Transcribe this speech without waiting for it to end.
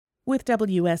With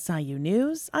WSIU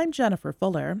News, I'm Jennifer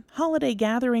Fuller. Holiday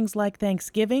gatherings like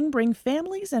Thanksgiving bring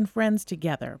families and friends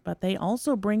together, but they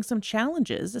also bring some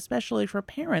challenges, especially for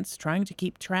parents trying to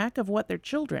keep track of what their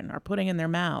children are putting in their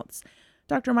mouths.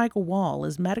 Dr. Michael Wall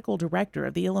is medical director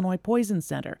of the Illinois Poison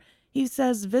Center. He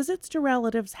says visits to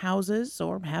relatives' houses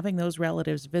or having those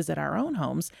relatives visit our own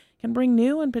homes can bring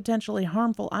new and potentially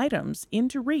harmful items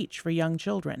into reach for young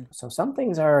children. So some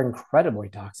things are incredibly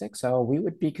toxic. So we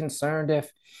would be concerned if,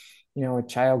 a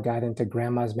child got into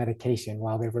grandma's medication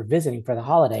while they were visiting for the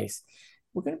holidays.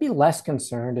 We're going to be less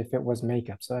concerned if it was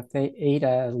makeup. So if they ate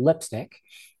a lipstick,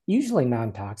 usually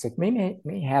non-toxic, may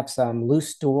have some loose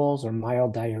stools or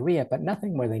mild diarrhea, but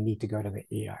nothing where they need to go to the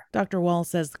ER. Dr. Wall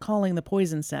says calling the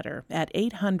Poison Center at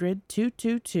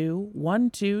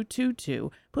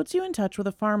 800-222-1222 puts you in touch with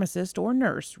a pharmacist or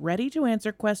nurse ready to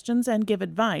answer questions and give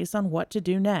advice on what to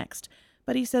do next.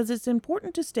 But he says it's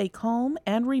important to stay calm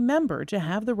and remember to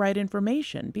have the right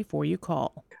information before you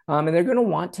call. And they're going to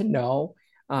want to know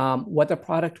what the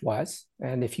product was.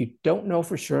 And if you don't know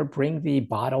for sure, bring the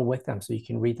bottle with them so you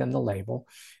can read them the label.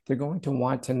 They're going to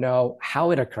want to know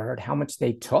how it occurred, how much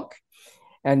they took.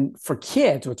 And for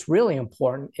kids, what's really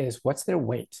important is what's their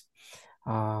weight.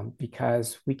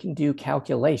 Because we can do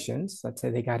calculations. Let's say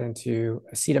they got into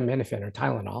acetaminophen or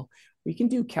Tylenol. We can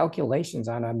do calculations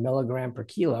on a milligram per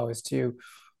kilo as to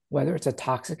whether it's a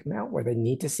toxic amount where they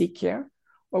need to seek care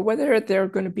or whether they're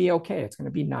going to be okay. It's going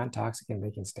to be non-toxic and they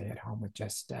can stay at home with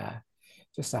just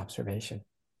observation.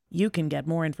 You can get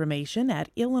more information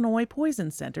at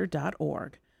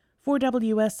illinoispoisoncenter.org. For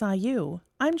WSIU,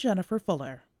 I'm Jennifer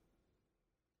Fuller.